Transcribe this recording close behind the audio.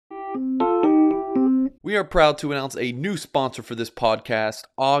We are proud to announce a new sponsor for this podcast,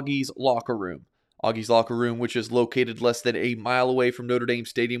 Augie's Locker Room. Augie's Locker Room, which is located less than a mile away from Notre Dame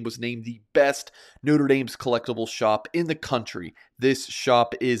Stadium, was named the best Notre Dame's collectible shop in the country. This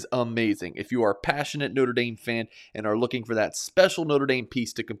shop is amazing. If you are a passionate Notre Dame fan and are looking for that special Notre Dame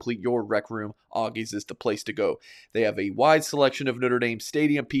piece to complete your rec room, Augie's is the place to go. They have a wide selection of Notre Dame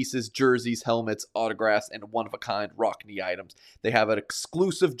stadium pieces, jerseys, helmets, autographs, and one-of-a-kind Rockne items. They have an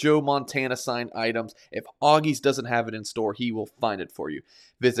exclusive Joe Montana signed items. If Augie's doesn't have it in store, he will find it for you.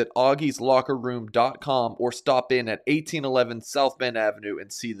 Visit augieslockerroom.com or stop in at 1811 South Bend Avenue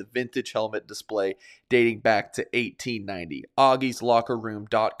and see the vintage helmet display dating back to 1890.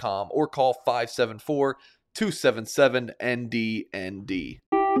 augieslockerroom.com or call 574-277-NDND.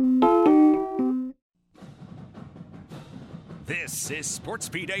 This is Sports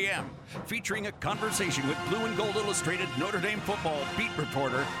Beat AM, featuring a conversation with Blue and Gold Illustrated Notre Dame football beat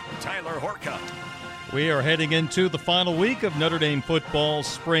reporter Tyler Horka. We are heading into the final week of Notre Dame football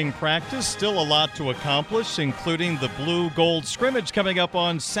spring practice. Still a lot to accomplish, including the blue-gold scrimmage coming up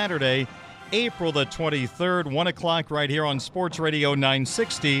on Saturday, April the 23rd, 1 o'clock right here on Sports Radio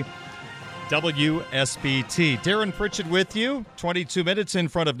 960 WSBT. Darren Pritchett with you, 22 minutes in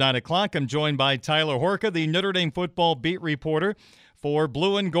front of 9 o'clock. I'm joined by Tyler Horka, the Notre Dame football beat reporter for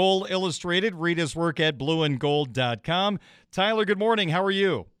Blue and Gold Illustrated. Read his work at blueandgold.com. Tyler, good morning. How are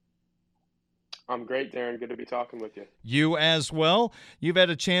you? I'm great, Darren. Good to be talking with you. You as well. You've had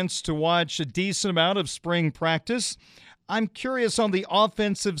a chance to watch a decent amount of spring practice. I'm curious on the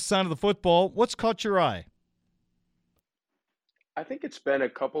offensive side of the football, what's caught your eye? I think it's been a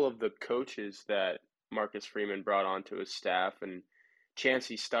couple of the coaches that Marcus Freeman brought onto his staff, and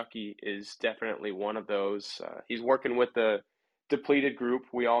Chancey Stuckey is definitely one of those. He's working with the depleted group.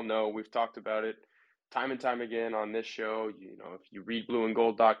 We all know, we've talked about it time and time again on this show. You know, if you read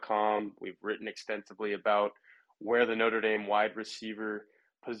blueandgold.com, we've written extensively about where the Notre Dame wide receiver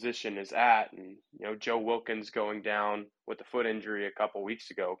position is at. And, you know, Joe Wilkins going down with a foot injury a couple weeks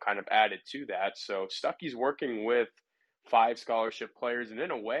ago kind of added to that. So Stuckey's working with 5 scholarship players, and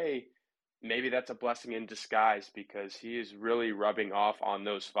in a way, maybe that's a blessing in disguise because he is really rubbing off on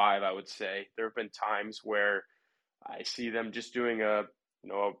those 5, I would say. There have been times where I see them just doing a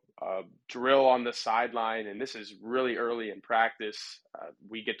drill on the sideline, and this is really early in practice.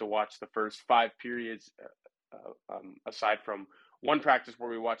 We get to watch the first 5 periods, aside from one practice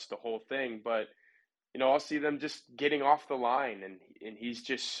where we watch the whole thing. But, you know, I'll see them just getting off the line, and he's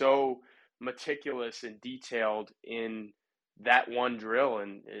just so meticulous and detailed in that one drill,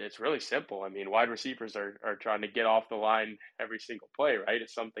 and it's really simple. I mean, wide receivers are trying to get off the line every single play, right?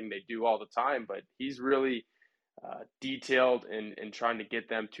 It's something they do all the time, but he's really detailed and trying to get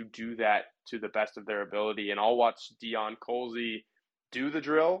them to do that to the best of their ability. And I'll watch Deion Colsey do the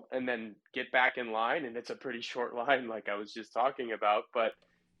drill and then get back in line, and it's a pretty short line like I was just talking about. But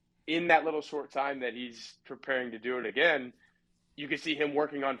in that little short time that he's preparing to do it again, you can see him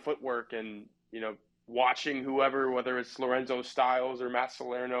working on footwork and, you know, watching whoever, whether it's Lorenzo Styles or Matt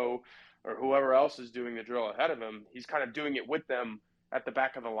Salerno or whoever else is doing the drill ahead of him. He's kind of doing it with them at the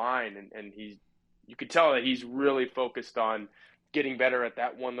back of the line, and you could tell that he's really focused on getting better at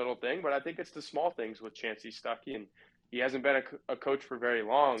that one little thing. But I think it's the small things with Chancey Stuckey, and he hasn't been a coach for very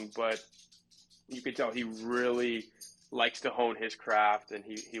long, but you can tell he really likes to hone his craft, and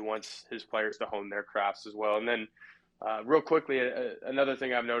he wants his players to hone their crafts as well. And then real quickly, another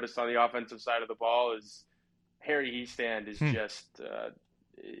thing I've noticed on the offensive side of the ball is Harry Hiestand is just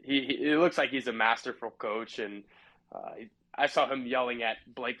he looks like he's a masterful coach, and I saw him yelling at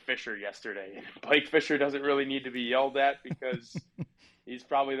Blake Fisher yesterday. Blake Fisher doesn't really need to be yelled at because he's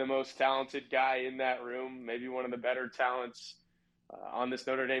probably the most talented guy in that room, maybe one of the better talents on this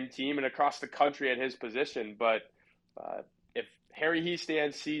Notre Dame team and across the country at his position. But if Harry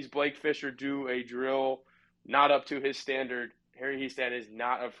Hiestand sees Blake Fisher do a drill not up to his standard, Harry Hiestand is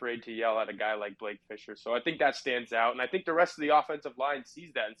not afraid to yell at a guy like Blake Fisher. So I think that stands out. And I think the rest of the offensive line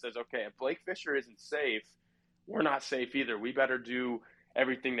sees that and says, okay, if Blake Fisher isn't safe, we're not safe either. We better do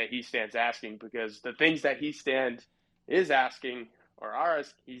everything that Hiestand's asking, because the things that Hiestand is asking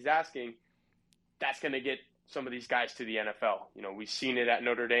he's asking, that's going to get some of these guys to the NFL. You know, we've seen it at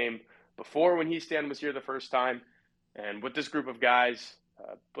Notre Dame before when Hiestand was here the first time. And with this group of guys,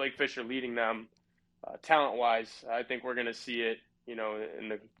 Blake Fisher leading them, talent-wise, I think we're going to see it, you know, in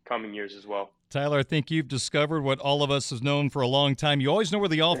the coming years as well. Tyler, I think you've discovered what all of us have known for a long time. You always know where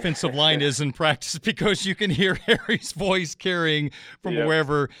the offensive line is in practice because you can hear Harry's voice carrying from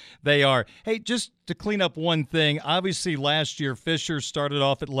wherever they are. Hey, just to clean up one thing. Obviously, last year, Fisher started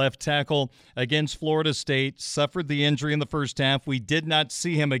off at left tackle against Florida State, suffered the injury in the first half. We did not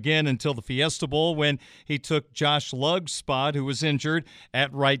see him again until the Fiesta Bowl when he took Josh Lugg's spot, who was injured,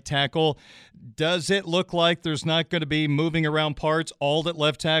 at right tackle. Does it look like there's not going to be moving around parts, all at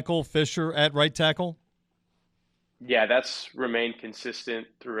left tackle, Fisher at right tackle? Yeah, that's remained consistent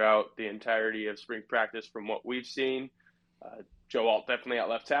throughout the entirety of spring practice from what we've seen. Joe Alt definitely at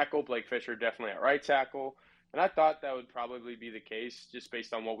left tackle, Blake Fisher definitely at right tackle. And I thought that would probably be the case just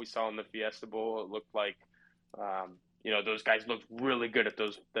based on what we saw in the Fiesta Bowl. It looked like, those guys looked really good at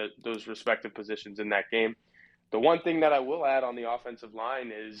those respective positions in that game. The one thing that I will add on the offensive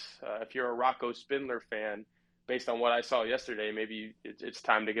line is if you're a Rocco Spindler fan, based on what I saw yesterday, maybe it's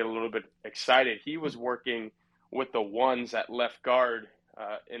time to get a little bit excited. He was working with the ones at left guard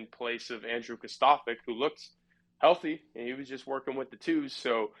in place of Andrew Kostovic, who looked healthy, and he was just working with the twos.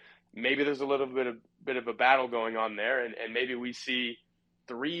 So maybe there's a little bit of a battle going on there, and maybe we see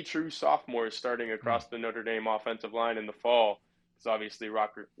 3 true sophomores starting across the Notre Dame offensive line in the fall, because obviously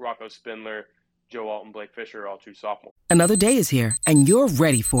Rocco Spindler, Joe Alt, Blake Fisher are all true sophomores. Another day is here, and you're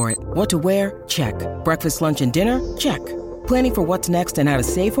ready for it. What to wear? Check. Breakfast, lunch, and dinner? Check. Planning for what's next and how to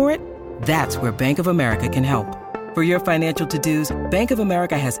save for it? That's where Bank of America can help. For your financial to-dos, Bank of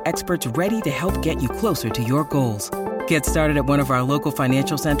America has experts ready to help get you closer to your goals. Get started at one of our local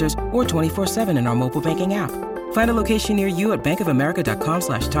financial centers or 24/7 in our mobile banking app. Find a location near you at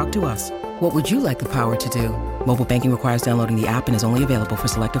bankofamerica.com/talktous. What would you like the power to do? Mobile banking requires downloading the app and is only available for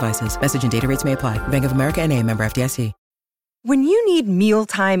select devices. Message and data rates may apply. Bank of America N.A., member FDIC. When you need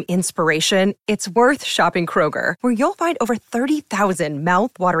mealtime inspiration, it's worth shopping Kroger, where you'll find over 30,000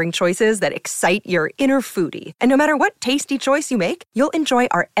 mouth-watering choices that excite your inner foodie. And no matter what tasty choice you make, you'll enjoy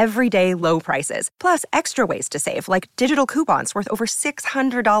our everyday low prices, plus extra ways to save, like digital coupons worth over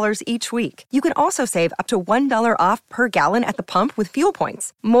 $600 each week. You can also save up to $1 off per gallon at the pump with fuel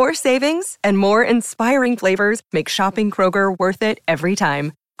points. More savings and more inspiring flavors make shopping Kroger worth it every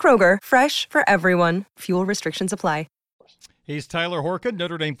time. Kroger, fresh for everyone. Fuel restrictions apply. He's Tyler Horka,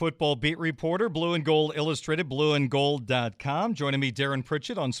 Notre Dame football beat reporter, Blue and Gold Illustrated, blueandgold.com. Joining me, Darren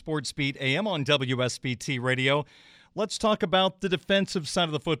Pritchett on Sports Beat AM on WSBT Radio. Let's talk about the defensive side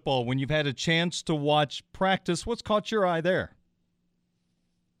of the football. When you've had a chance to watch practice, what's caught your eye there?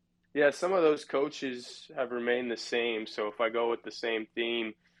 Yeah, some of those coaches have remained the same. So if I go with the same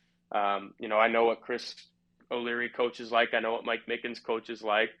theme, I know what Chris O'Leary coaches like. I know what Mike Mickens coaches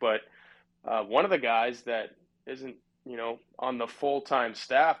like. But one of the guys that isn't on the full-time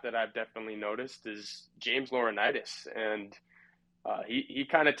staff that I've definitely noticed is James Laurinaitis. And he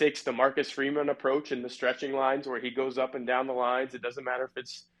kind of takes the Marcus Freeman approach in the stretching lines where he goes up and down the lines. It doesn't matter if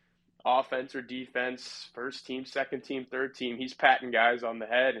it's offense or defense, first team, second team, third team. He's patting guys on the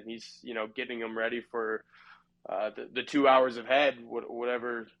head, and he's, getting them ready for the 2 hours ahead,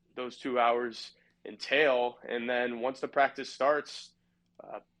 whatever those 2 hours entail. And then once the practice starts,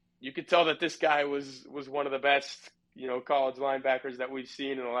 you could tell that this guy was one of the best college linebackers that we've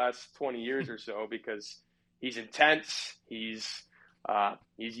seen in the last 20 years or so, because he's intense. He's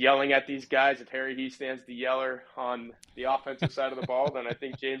yelling at these guys. If Harry Heastan's the yeller on the offensive side of the ball, then I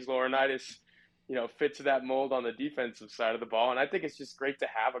think James Laurinaitis, fits that mold on the defensive side of the ball. And I think it's just great to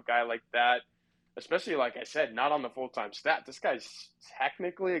have a guy like that, especially, like I said, not on the full-time staff. This guy's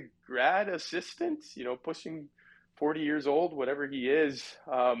technically a grad assistant, pushing 40 years old, whatever he is.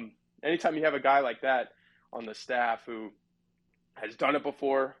 Anytime you have a guy like that on the staff who has done it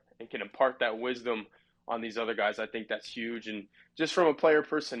before and can impart that wisdom on these other guys, I think that's huge. And just from a player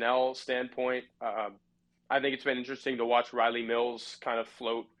personnel standpoint, I think it's been interesting to watch Riley Mills kind of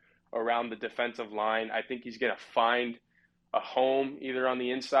float around the defensive line. I think he's going to find a home either on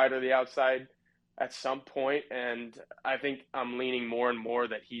the inside or the outside at some point. And I think I'm leaning more and more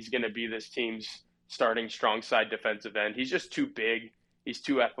that he's going to be this team's starting strong side defensive end. He's just too big. He's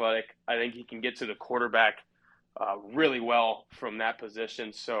too athletic. I think he can get to the quarterback really well from that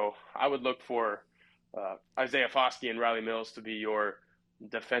position. So I would look for Isaiah Foskey and Riley Mills to be your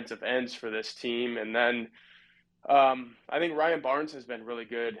defensive ends for this team. And then I think Ryan Barnes has been really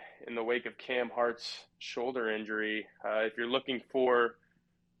good in the wake of Cam Hart's shoulder injury. If you're looking for,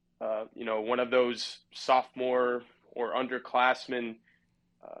 one of those sophomore or underclassmen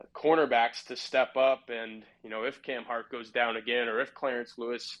cornerbacks to step up, and if Cam Hart goes down again, or if Clarence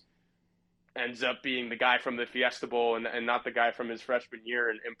Lewis ends up being the guy from the Fiesta Bowl and not the guy from his freshman year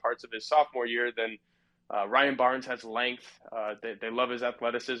and parts of his sophomore year, then Ryan Barnes has length. They love his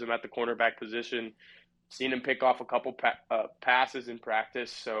athleticism at the cornerback position. Seen him pick off a couple passes in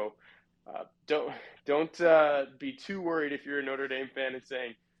practice, so don't be too worried if you're a Notre Dame fan and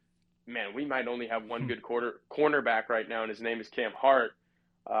saying, man, we might only have one good cornerback right now, and his name is Cam Hart.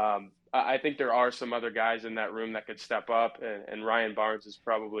 I think there are some other guys in that room that could step up, and Ryan Barnes is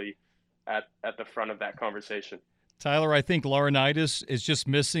probably at the front of that conversation. Tyler, I think Laurinaitis is just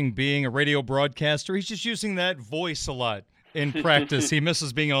missing being a radio broadcaster. He's just using that voice a lot in practice. He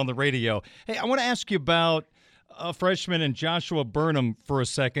misses being on the radio. Hey, I want to ask you about a freshman and Joshua Burnham for a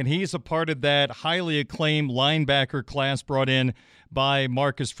second. He's a part of that highly acclaimed linebacker class brought in by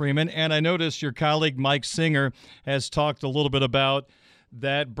Marcus Freeman. And I noticed your colleague Mike Singer has talked a little bit about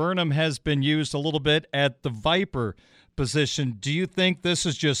that Burnham has been used a little bit at the Viper position. Do you think this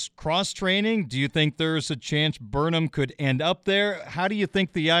is just cross-training? Do you think there's a chance Burnham could end up there? How do you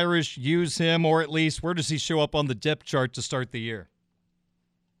think the Irish use him, or at least where does he show up on the depth chart to start the year?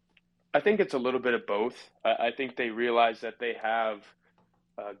 I think it's a little bit of both. I think they realize that they have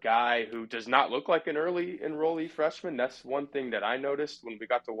a guy who does not look like an early enrollee freshman. That's one thing that I noticed when we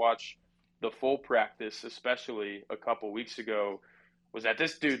got to watch the full practice, especially a couple weeks ago, was that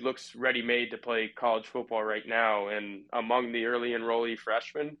this dude looks ready-made to play college football right now. And among the early enrollee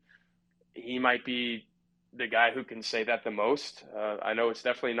freshmen, he might be the guy who can say that the most. I know it's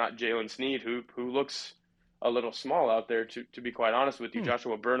definitely not Jalen Sneed, who looks a little small out there, to be quite honest with you.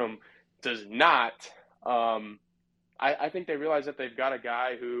 Joshua Burnham does not. I think they realize that they've got a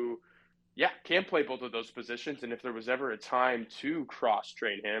guy who, can play both of those positions. And if there was ever a time to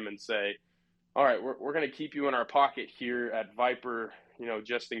cross-train him and say, all right, we're going to keep you in our pocket here at Viper,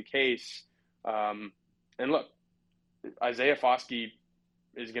 just in case. And look, Isaiah Foskey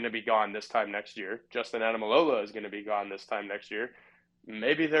is going to be gone this time next year. Justin Adamalola is going to be gone this time next year.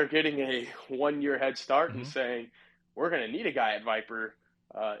 Maybe they're getting a one-year head start and saying, we're going to need a guy at Viper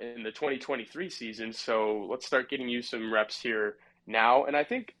in the 2023 season, so let's start getting you some reps here now. And I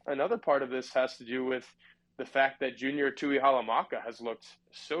think another part of this has to do with the fact that Junior Tui Halamaka has looked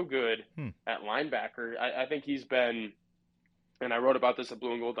so good at linebacker. I think he's been, and I wrote about this at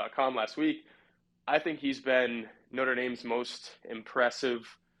blueandgold.com last week, I think he's been Notre Dame's most impressive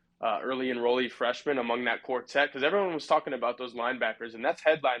early enrollee freshman among that quartet, because everyone was talking about those linebackers, and that's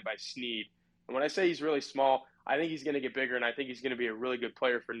headlined by Sneed. And when I say he's really small, I think he's going to get bigger, and I think he's going to be a really good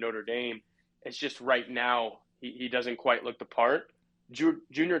player for Notre Dame. It's just right now he doesn't quite look the part.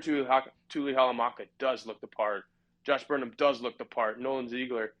 Junior Tuli Halamaka does look the part. Josh Burnham does look the part. Nolan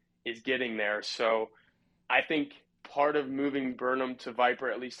Ziegler is getting there. So I think part of moving Burnham to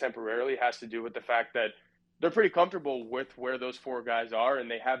Viper, at least temporarily, has to do with the fact that they're pretty comfortable with where those four guys are, and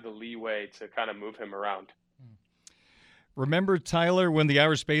they have the leeway to kind of move him around. Remember, Tyler, when the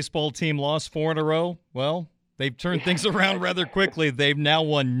Irish baseball team lost 4 in a row? Well, they've turned things around rather quickly. They've now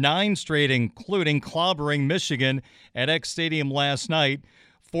won 9 straight, including clobbering Michigan at X Stadium last night,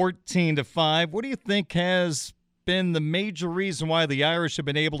 14-5. What do you think has been the major reason why the Irish have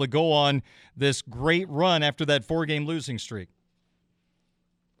been able to go on this great run after that 4-game losing streak?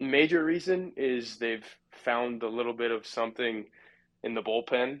 Major reason is they've found a little bit of something in the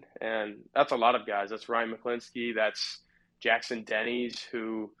bullpen, and that's a lot of guys. That's Ryan McClinsky, that's Jackson Denny's,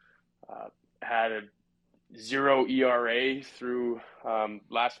 who had a 0 ERA through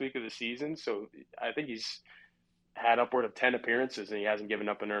last week of the season. So I think he's had upward of 10 appearances and he hasn't given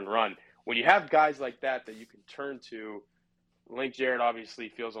up an earned run. When you have guys like that you can turn to, Link Jarrett obviously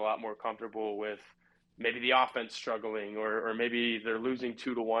feels a lot more comfortable with maybe the offense struggling, or maybe they're losing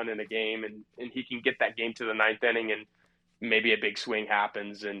 2-1 in a game, and he can get that game to the 9th inning and maybe a big swing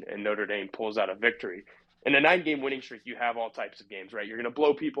happens and Notre Dame pulls out a victory. In a 9-game winning streak, you have all types of games, right? You're going to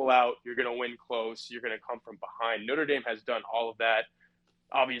blow people out. You're going to win close. You're going to come from behind. Notre Dame has done all of that.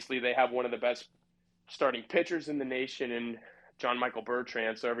 Obviously, they have one of the best starting pitchers in the nation in John Michael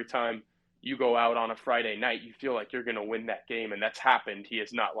Bertrand. So every time you go out on a Friday night, you feel like you're going to win that game, and that's happened. He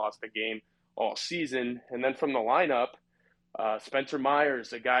has not lost a game all season. And then from the lineup, Spencer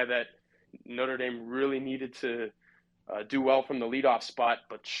Myers, a guy that Notre Dame really needed to do well from the leadoff spot,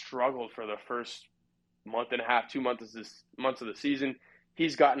 but struggled for the first month and a half, 2 months of the season.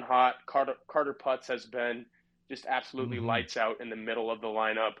 He's gotten hot. Carter Putz has been just absolutely lights out in the middle of the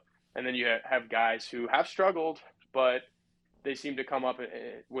lineup. And then you have guys who have struggled, but they seem to come up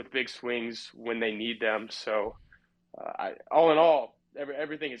with big swings when they need them. So all in all,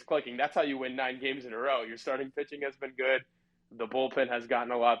 everything is clicking. That's how you win 9 games in a row. Your starting pitching has been good. The bullpen has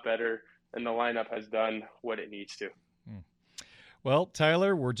gotten a lot better, and the lineup has done what it needs to. Well,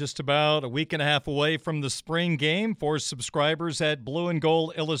 Tyler, we're just about a week and a half away from the spring game. For subscribers at Blue and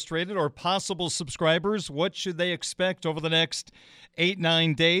Gold Illustrated, or possible subscribers, what should they expect over the next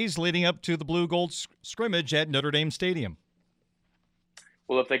 8-9 days leading up to the Blue-Gold scrimmage at Notre Dame Stadium?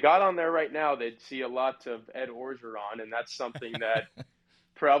 Well, if they got on there right now, they'd see a lot of Ed Orgeron, and that's something that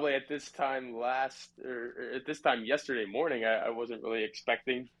probably at this time yesterday morning, I wasn't really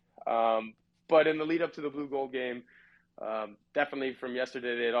expecting. But in the lead up to the Blue Gold game, definitely from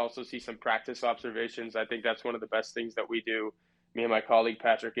yesterday, they'd also see some practice observations. I think that's one of the best things that we do. Me and my colleague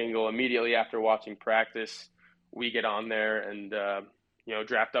Patrick Engel, immediately after watching practice, we get on there and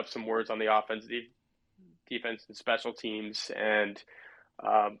draft up some words on the offense, defense, and special teams. And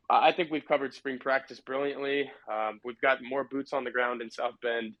I think we've covered spring practice brilliantly. We've got more boots on the ground in South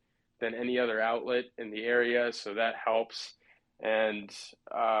Bend than any other outlet in the area, so that helps. And,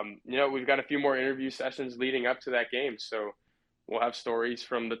 we've got a few more interview sessions leading up to that game. So we'll have stories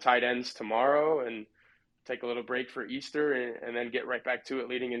from the tight ends tomorrow and take a little break for Easter and then get right back to it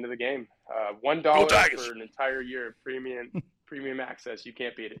leading into the game. $1 for an entire year of premium access. You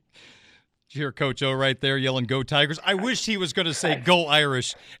can't beat it. Did you hear Coach O right there yelling, "Go Tigers"? I wish he was going to say "Go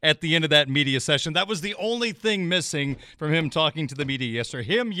Irish" at the end of that media session. That was the only thing missing from him talking to the media yesterday.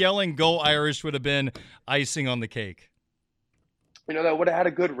 Him yelling "Go Irish" would have been icing on the cake. That would have had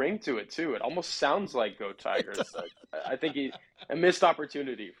a good ring to it, too. It almost sounds like "Go Tigers." I think a missed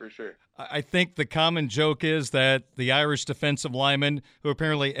opportunity for sure. I think the common joke is that the Irish defensive lineman, who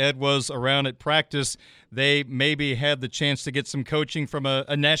apparently Ed was around at practice, they maybe had the chance to get some coaching from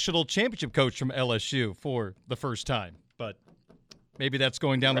a national championship coach from LSU for the first time. But maybe that's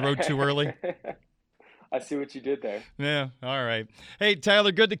going down the road too early. I see what you did there. Yeah, all right. Hey,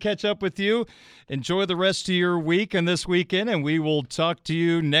 Tyler, good to catch up with you. Enjoy the rest of your week and this weekend, and we will talk to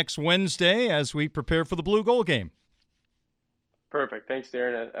you next Wednesday as we prepare for the Blue Gold game. Perfect. Thanks,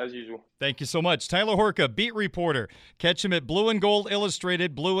 Darren, as usual. Thank you so much. Tyler Horka, beat reporter. Catch him at Blue and Gold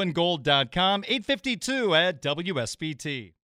Illustrated, blueandgold.com, 8:52 at WSBT.